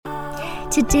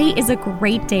Today is a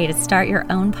great day to start your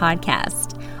own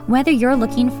podcast. Whether you're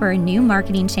looking for a new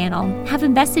marketing channel, have a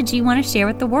message you want to share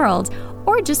with the world,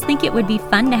 or just think it would be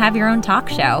fun to have your own talk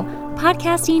show,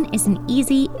 podcasting is an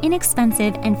easy,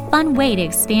 inexpensive, and fun way to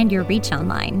expand your reach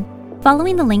online.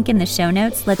 Following the link in the show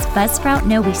notes lets Buzzsprout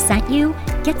know we sent you,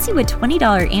 gets you a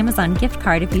 $20 Amazon gift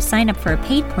card if you sign up for a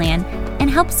paid plan, and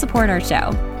helps support our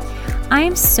show. I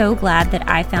am so glad that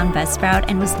I found Buzzsprout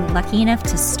and was lucky enough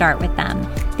to start with them.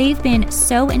 They've been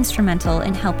so instrumental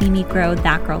in helping me grow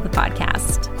That Girl the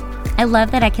podcast. I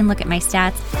love that I can look at my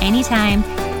stats anytime,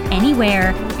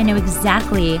 anywhere, and know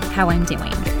exactly how I'm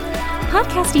doing.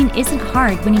 Podcasting isn't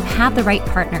hard when you have the right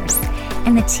partners,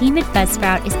 and the team at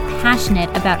Buzzsprout is passionate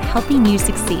about helping you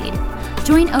succeed.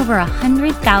 Join over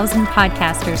 100,000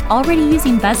 podcasters already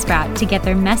using Buzzsprout to get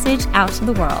their message out to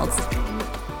the world.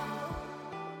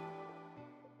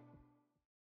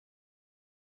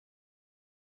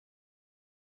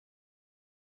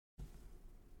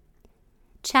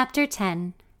 Chapter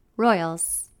 10,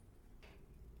 Royals.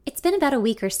 It's been about a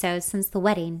week or so since the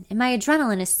wedding, and my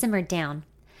adrenaline has simmered down.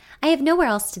 I have nowhere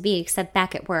else to be except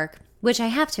back at work, which I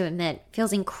have to admit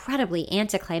feels incredibly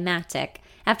anticlimactic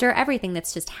after everything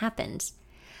that's just happened.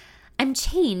 I'm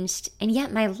changed, and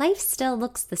yet my life still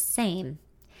looks the same.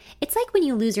 It's like when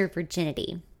you lose your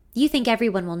virginity. You think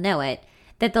everyone will know it,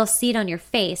 that they'll see it on your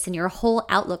face and your whole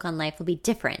outlook on life will be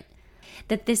different.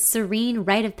 That this serene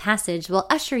rite of passage will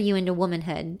usher you into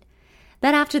womanhood.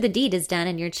 That after the deed is done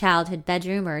in your childhood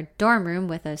bedroom or dorm room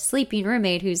with a sleeping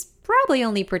roommate who's probably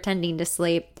only pretending to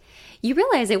sleep, you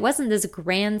realize it wasn't this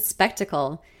grand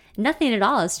spectacle. Nothing at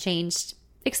all has changed,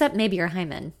 except maybe your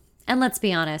hymen. And let's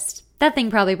be honest, that thing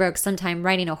probably broke sometime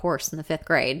riding a horse in the 5th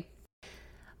grade.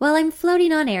 While I'm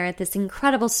floating on air at this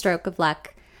incredible stroke of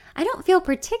luck, I don't feel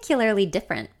particularly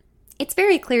different. It's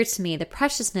very clear to me the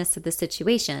preciousness of the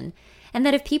situation, and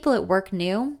that if people at work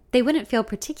knew, they wouldn't feel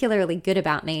particularly good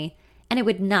about me, and it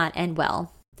would not end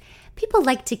well. People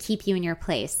like to keep you in your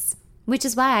place, which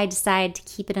is why I decided to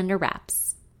keep it under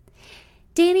wraps.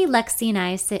 Danny, Lexi, and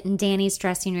I sit in Danny's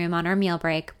dressing room on our meal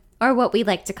break, or what we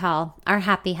like to call our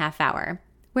happy half hour,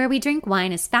 where we drink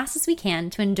wine as fast as we can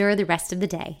to endure the rest of the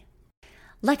day.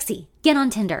 "Lexi, get on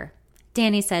Tinder,"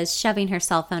 Danny says, shoving her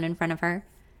cell phone in front of her.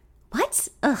 "What?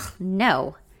 Ugh,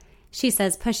 no," she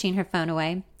says, pushing her phone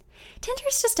away.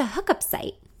 "Tinder's just a hookup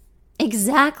site."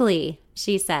 "Exactly,"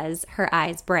 she says, her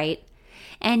eyes bright.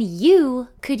 "And you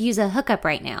could use a hookup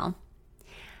right now."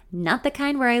 "Not the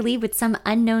kind where I leave with some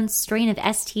unknown strain of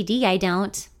STD, I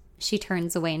don't." She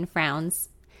turns away and frowns.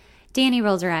 Danny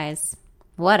rolls her eyes.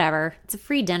 "Whatever, it's a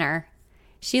free dinner."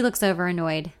 She looks over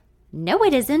annoyed. "No,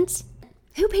 it isn't.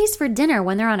 Who pays for dinner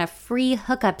when they're on a free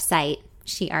hookup site?"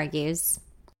 she argues.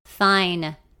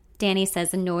 "Fine," Danny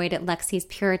says, annoyed at Lexi's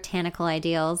puritanical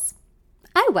ideals.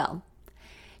 "I will."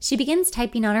 She begins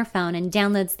typing on her phone and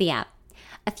downloads the app.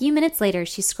 A few minutes later,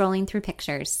 she's scrolling through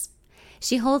pictures.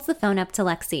 She holds the phone up to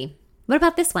Lexi. "What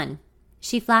about this one?"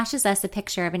 She flashes us a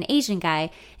picture of an Asian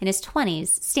guy in his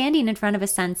 20s standing in front of a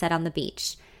sunset on the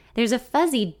beach. There's a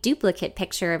fuzzy duplicate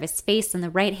picture of his face in the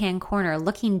right-hand corner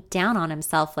looking down on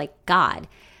himself like God.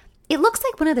 It looks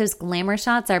like one of those glamour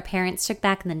shots our parents took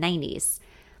back in the 90s.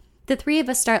 The three of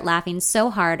us start laughing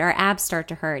so hard our abs start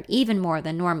to hurt even more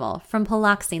than normal from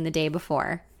piloxing the day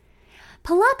before.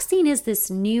 Piloxing is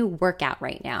this new workout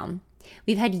right now.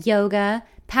 We've had yoga,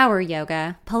 power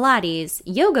yoga, Pilates,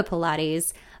 yoga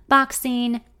Pilates,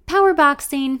 boxing, power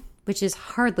boxing, which is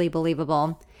hardly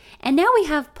believable, and now we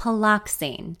have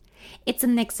piloxing. It's a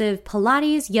mix of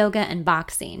Pilates, yoga, and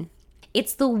boxing.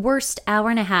 It's the worst hour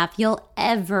and a half you'll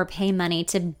ever pay money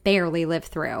to barely live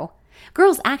through.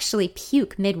 Girls actually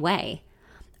puke midway.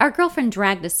 Our girlfriend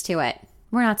dragged us to it.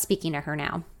 We're not speaking to her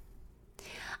now.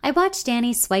 I watched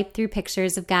Danny swipe through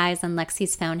pictures of guys on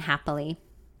Lexi's phone happily.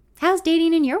 "How's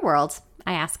dating in your world?"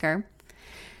 I ask her.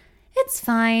 "It's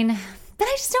fine, but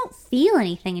I just don't feel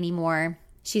anything anymore,"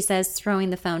 she says,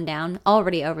 throwing the phone down,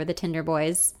 already over the Tinder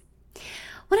boys.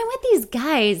 "When I'm with these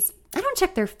guys, I don't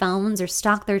check their phones or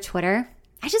stalk their Twitter.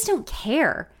 I just don't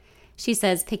care," she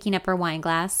says, picking up her wine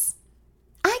glass.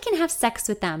 "I can have sex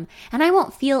with them, and I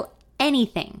won't feel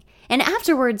anything. And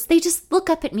afterwards, they just look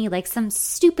up at me like some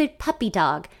stupid puppy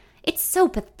dog. It's so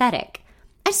pathetic.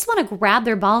 I just want to grab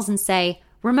their balls and say,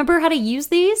 'Remember how to use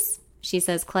these?'" she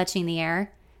says, clutching the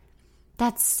air.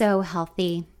 "That's so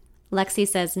healthy," Lexi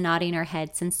says, nodding her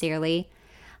head sincerely.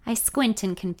 I squint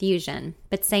in confusion,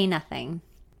 but say nothing.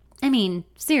 I mean,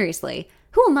 seriously,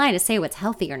 who am I to say what's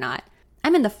healthy or not?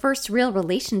 I'm in the first real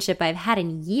relationship I've had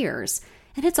in years,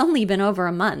 and it's only been over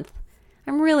a month.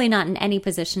 I'm really not in any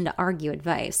position to argue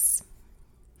advice.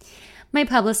 My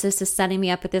publicist is setting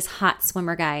me up with this hot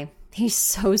swimmer guy. He's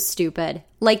so stupid.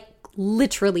 Like,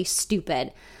 literally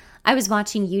stupid. I was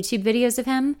watching YouTube videos of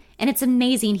him, and it's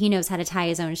amazing he knows how to tie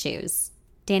his own shoes.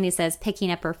 Danny says,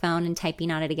 picking up her phone and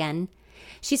typing on it again.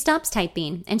 She stops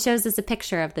typing and shows us a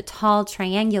picture of the tall,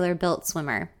 triangular-built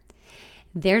swimmer.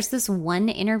 There's this one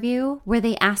interview where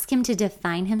they ask him to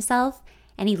define himself,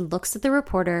 and he looks at the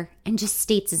reporter and just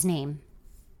states his name.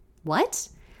 What?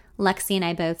 Lexi and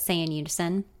I both say in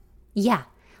unison. Yeah,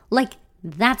 like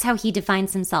that's how he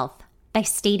defines himself, by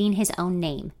stating his own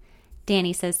name,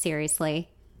 Danny says seriously.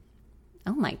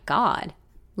 Oh my God,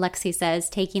 Lexi says,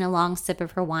 taking a long sip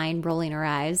of her wine, rolling her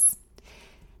eyes.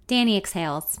 Danny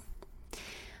exhales.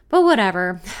 But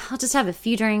whatever, I'll just have a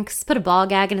few drinks, put a ball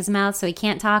gag in his mouth so he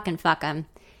can't talk, and fuck him,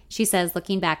 she says,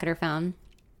 looking back at her phone.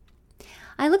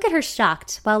 I look at her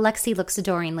shocked, while Lexi looks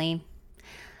adoringly.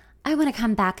 I want to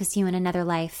come back as you in another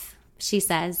life, she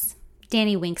says.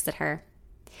 Danny winks at her.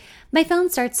 My phone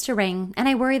starts to ring, and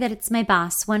I worry that it's my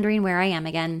boss wondering where I am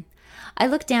again. I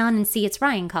look down and see it's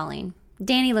Ryan calling.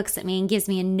 Danny looks at me and gives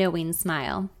me a knowing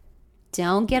smile.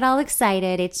 Don't get all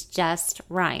excited, it's just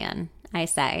Ryan, I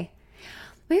say.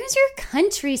 Where's your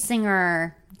country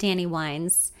singer? Danny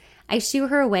whines. I shoo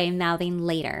her away, mouthing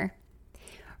later.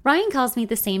 Ryan calls me at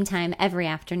the same time every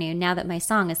afternoon now that my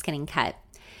song is getting cut.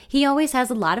 He always has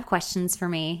a lot of questions for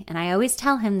me, and I always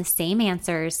tell him the same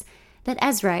answers, that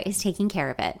Ezra is taking care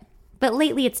of it. But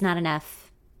lately it's not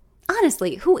enough.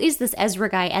 Honestly, who is this Ezra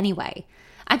guy anyway?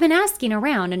 I've been asking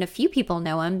around, and a few people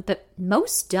know him, but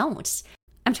most don't.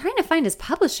 I'm trying to find his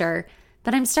publisher,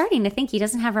 but I'm starting to think he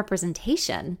doesn't have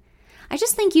representation. I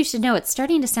just think you should know it's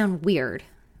starting to sound weird,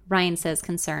 Ryan says,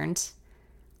 concerned.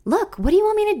 Look, what do you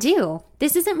want me to do?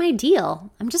 This isn't my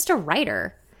deal. I'm just a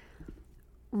writer.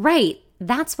 Right,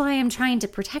 that's why I'm trying to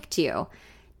protect you.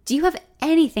 Do you have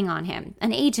anything on him?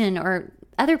 An agent or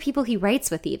other people he writes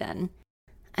with even?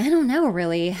 I don't know,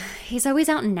 really. He's always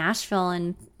out in Nashville,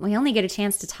 and we only get a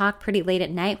chance to talk pretty late at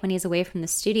night when he's away from the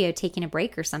studio taking a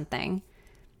break or something.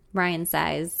 Ryan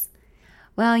sighs.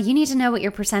 Well, you need to know what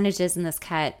your percentage is in this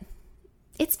cut.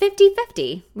 It's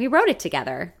 50-50. We wrote it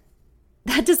together.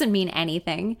 That doesn't mean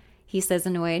anything, he says,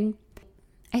 annoyed.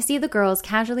 I see the girls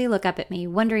casually look up at me,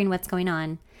 wondering what's going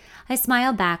on. I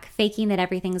smile back, faking that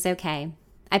everything's okay.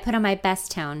 I put on my best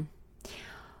tone.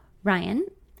 Ryan,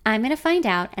 I'm going to find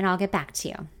out and I'll get back to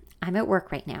you. I'm at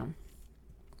work right now.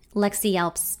 Lexi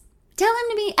yelps, Tell him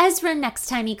to be Ezra next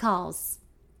time he calls,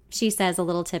 she says, a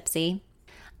little tipsy.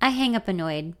 I hang up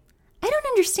annoyed. I don't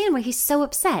understand why he's so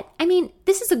upset. I mean,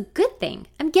 this is a good thing.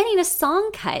 I'm getting a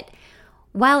song cut.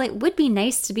 While it would be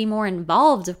nice to be more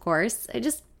involved, of course, I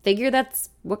just figure that's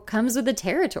what comes with the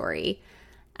territory.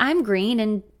 I'm green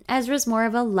and Ezra's more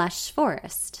of a lush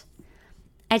forest.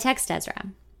 I text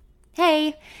Ezra.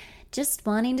 Hey, just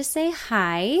wanting to say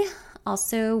hi.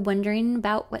 Also wondering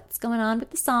about what's going on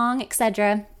with the song,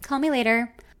 etc. Call me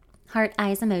later. Heart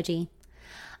eyes emoji.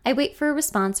 I wait for a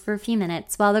response for a few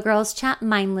minutes while the girls chat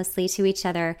mindlessly to each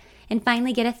other and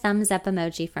finally get a thumbs up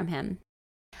emoji from him.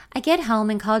 I get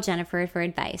home and call Jennifer for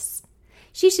advice.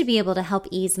 She should be able to help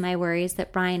ease my worries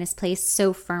that Brian has placed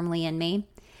so firmly in me.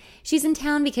 She's in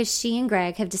town because she and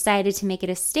Greg have decided to make it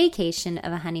a staycation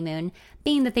of a honeymoon,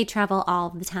 being that they travel all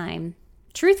the time.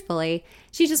 Truthfully,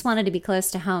 she just wanted to be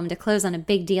close to home to close on a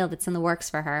big deal that's in the works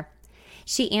for her.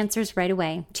 She answers right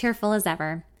away, cheerful as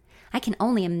ever. I can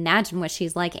only imagine what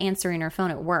she's like answering her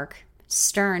phone at work.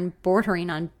 Stern, bordering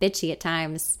on bitchy at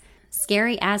times.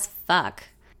 Scary as fuck.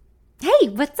 Hey,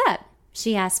 what's up?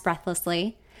 She asks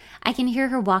breathlessly. I can hear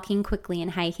her walking quickly in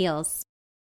high heels.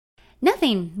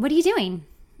 Nothing. What are you doing?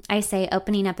 I say,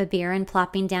 opening up a beer and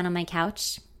plopping down on my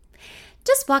couch.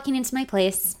 Just walking into my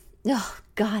place. Oh,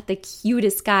 God, the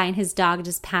cutest guy and his dog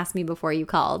just passed me before you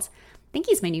called. Think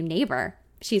he's my new neighbor,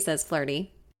 she says,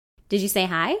 flirty. Did you say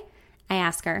hi? I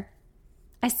ask her.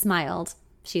 I smiled,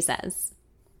 she says.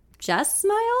 Just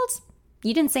smiled?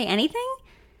 You didn't say anything?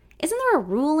 Isn't there a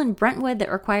rule in Brentwood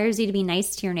that requires you to be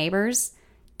nice to your neighbors?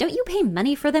 Don't you pay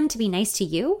money for them to be nice to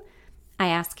you? I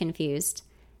ask, confused.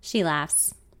 She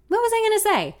laughs. What was I going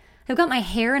to say? I've got my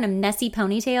hair in a messy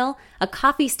ponytail, a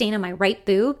coffee stain on my right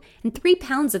boob, and 3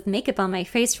 pounds of makeup on my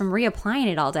face from reapplying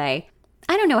it all day.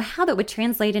 I don't know how that would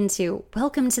translate into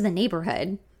welcome to the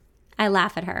neighborhood. I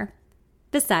laugh at her.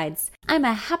 Besides, I'm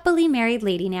a happily married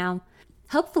lady now.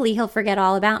 Hopefully he'll forget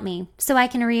all about me, so I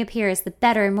can reappear as the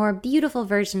better, more beautiful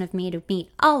version of me to meet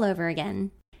all over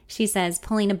again, she says,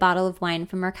 pulling a bottle of wine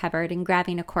from her cupboard and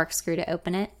grabbing a corkscrew to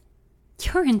open it.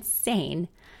 You're insane.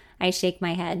 I shake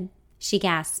my head. She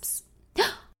gasps.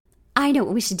 I know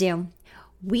what we should do.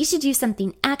 We should do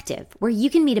something active where you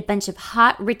can meet a bunch of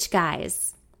hot, rich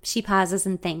guys. She pauses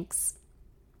and thinks.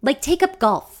 Like take up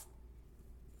golf.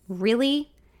 Really?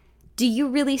 Do you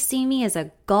really see me as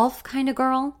a golf kind of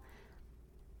girl?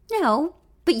 No,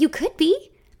 but you could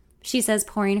be, she says,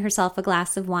 pouring herself a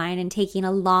glass of wine and taking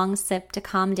a long sip to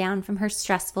calm down from her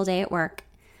stressful day at work.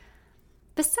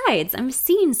 Besides, I'm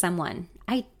seeing someone.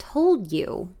 I told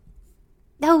you.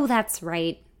 Oh, that's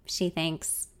right, she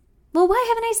thinks. Well, why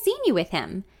haven't I seen you with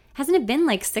him? Hasn't it been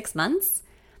like 6 months?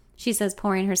 She says,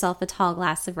 pouring herself a tall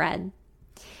glass of red.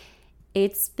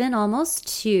 It's been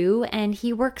almost 2, and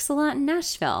he works a lot in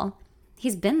Nashville.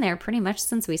 He's been there pretty much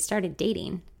since we started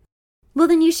dating. Well,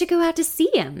 then you should go out to see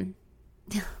him.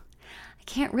 I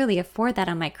can't really afford that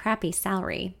on my crappy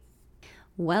salary.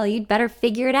 Well, you'd better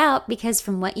figure it out, because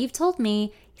from what you've told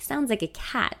me, he sounds like a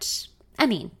catch. I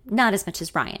mean, not as much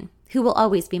as Ryan, who will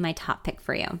always be my top pick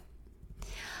for you.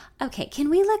 Okay, can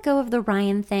we let go of the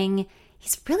Ryan thing?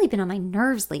 He's really been on my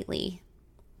nerves lately.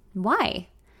 Why?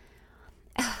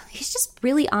 He's just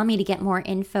really on me to get more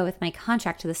info with my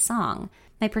contract to the song,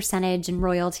 my percentage and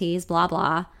royalties, blah,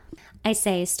 blah. I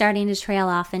say, starting to trail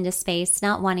off into space,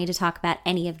 not wanting to talk about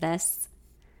any of this.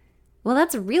 Well,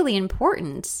 that's really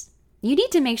important. You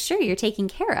need to make sure you're taken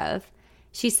care of,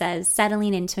 she says,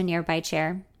 settling into a nearby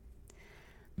chair.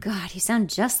 God, you sound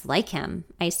just like him,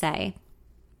 I say.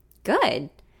 Good.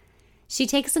 She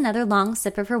takes another long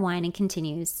sip of her wine and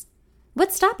continues.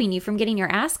 What's stopping you from getting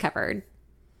your ass covered?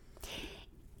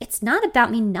 It's not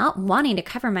about me not wanting to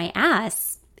cover my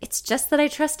ass. It's just that I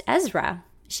trust Ezra,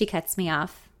 she cuts me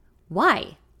off.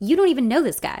 Why? You don't even know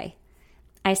this guy.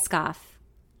 I scoff.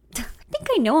 I think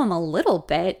I know him a little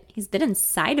bit. He's been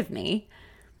inside of me.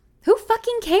 Who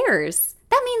fucking cares?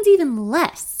 That means even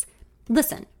less.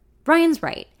 Listen, Ryan's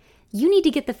right. You need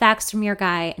to get the facts from your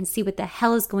guy and see what the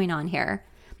hell is going on here.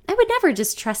 I would never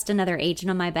just trust another agent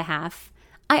on my behalf.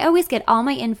 I always get all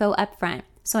my info up front,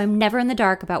 so I'm never in the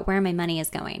dark about where my money is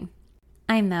going.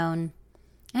 I moan.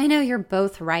 I know you're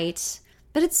both right,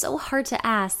 but it's so hard to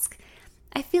ask.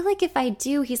 I feel like if I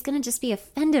do, he's going to just be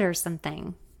offended or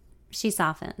something. She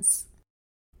softens.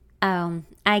 Oh,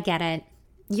 I get it.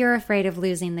 You're afraid of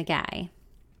losing the guy.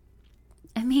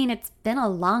 I mean, it's been a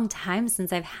long time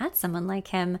since I've had someone like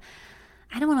him.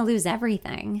 I don't want to lose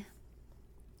everything.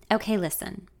 Okay,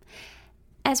 listen.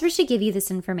 Ezra should give you this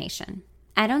information.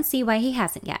 I don't see why he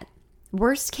hasn't yet.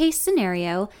 Worst case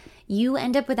scenario, you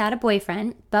end up without a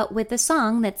boyfriend, but with a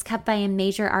song that's cut by a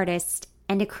major artist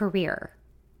and a career.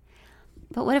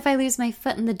 But what if I lose my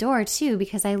foot in the door too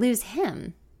because I lose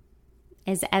him?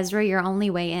 Is Ezra your only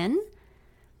way in?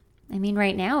 I mean,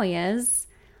 right now he is.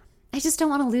 I just don't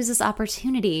want to lose this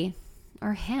opportunity,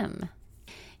 or him.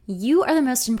 You are the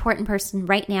most important person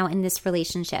right now in this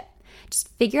relationship. Just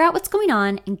figure out what's going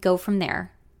on and go from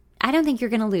there. I don't think you're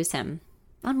going to lose him.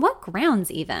 On what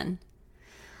grounds even?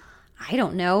 I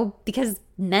don't know, because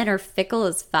men are fickle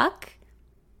as fuck?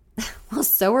 Well,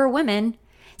 so are women.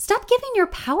 Stop giving your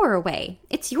power away.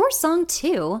 It's your song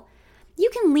too. You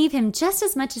can leave him just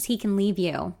as much as he can leave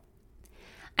you.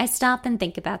 I stop and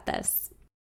think about this.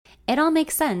 It all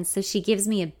makes sense, so she gives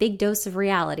me a big dose of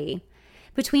reality.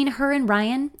 Between her and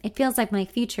Ryan, it feels like my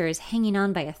future is hanging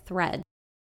on by a thread.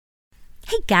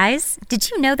 Hey guys,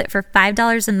 did you know that for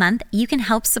 $5 a month, you can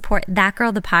help support That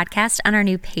Girl the Podcast on our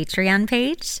new Patreon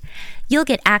page? You'll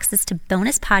get access to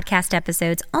bonus podcast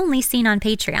episodes only seen on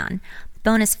Patreon,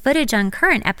 bonus footage on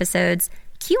current episodes,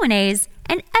 Q&As,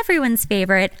 and everyone's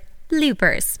favorite,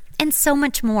 bloopers, and so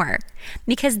much more.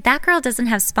 Because That Girl doesn't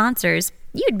have sponsors,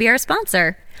 you'd be our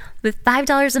sponsor. With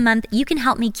 $5 a month, you can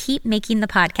help me keep making the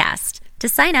podcast. To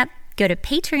sign up, go to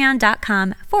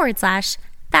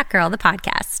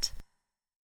patreon.com/thatgirlthepodcast.